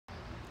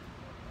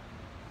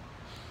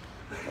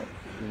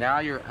Now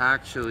you're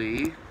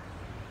actually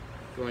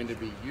going to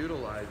be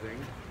utilizing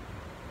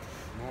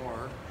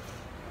more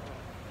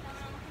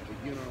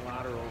the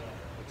unilateral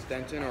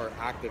extension or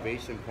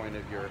activation point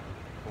of your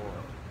core.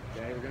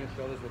 Okay, we're going to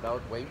show this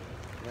without weight,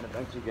 and then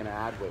eventually going to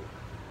add weight.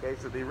 Okay,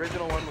 so the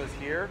original one was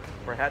here,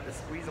 where I had to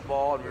squeeze a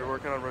ball and we were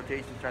working on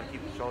rotation, trying to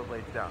keep the shoulder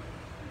blades down.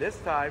 This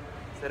time,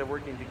 instead of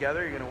working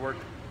together, you're gonna work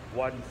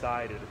one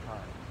side at a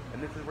time.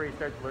 And this is where you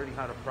start learning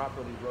how to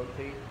properly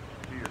rotate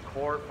through your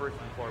core first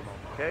and foremost,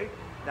 okay?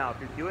 Now,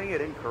 if you're doing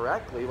it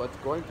incorrectly, what's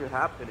going to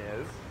happen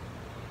is,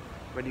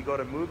 when you go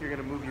to move, you're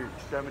gonna move your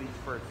extremities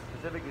first.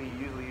 Specifically,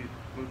 you usually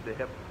move the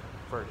hip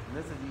first. And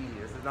this is easy,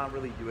 this is not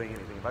really doing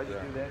anything. If I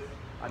just do this,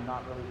 I'm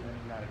not really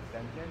doing that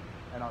extension,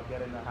 and I'll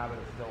get in the habit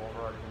of still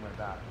overarching my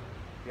back.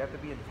 You have to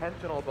be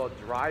intentional about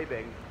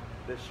driving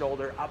the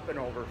shoulder up and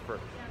over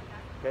first,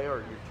 okay? Or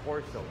your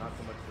torso, not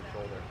so much the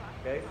shoulder,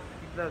 okay?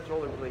 Keeping that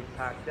shoulder blade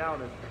packed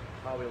down is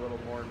probably a little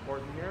more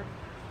important here.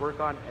 Work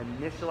on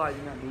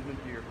initializing that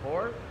movement through your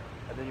core,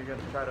 and then you're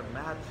gonna try to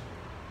match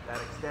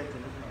that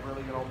extension. This is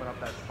really gonna open up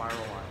that spiral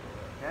line,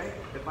 okay?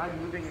 If I'm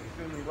moving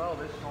extremely well,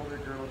 this shoulder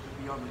girdle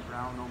should be on the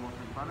ground almost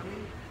in front of me.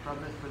 From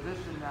this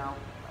position now,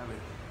 I would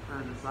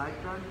turn the side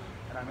crunch,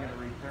 and I'm gonna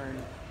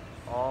return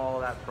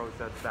all that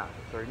process back.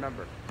 So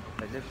remember,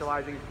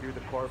 initializing through the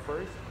core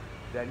first,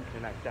 then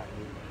connect that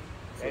movement.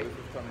 Okay? So this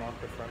is to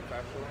unlock the front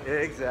fascia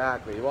line?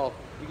 Exactly. Well,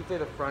 you can say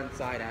the front,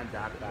 side, and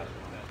back fascia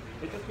line.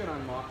 It's just gonna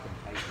unlock some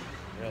tightness,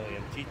 really,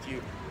 and teach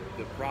you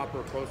the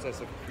proper process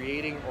of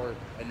creating or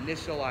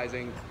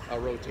initializing a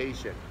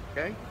rotation,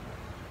 okay?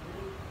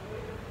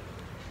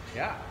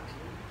 Yeah.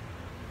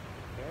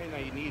 Okay, now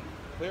you need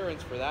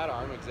clearance for that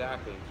arm,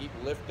 exactly. Keep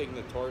lifting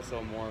the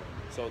torso more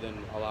so than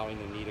allowing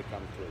the knee to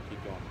come through.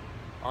 Keep going.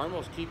 Arm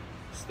will keep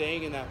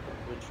staying in that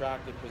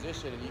retracted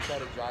position, and you try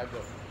to drive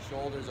the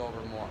shoulders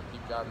over more.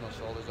 Keep driving those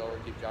shoulders over,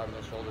 keep driving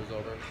those shoulders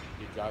over,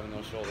 keep driving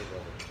those shoulders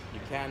over. You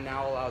can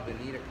now allow the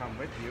knee to come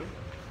with you.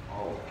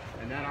 Oh,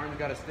 and that arm's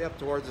got to stay up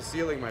towards the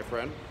ceiling, my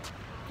friend.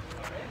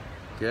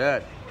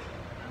 Good.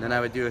 Then I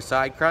would do a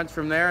side crunch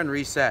from there and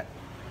reset.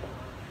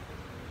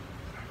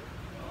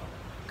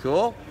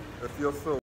 Cool? If you're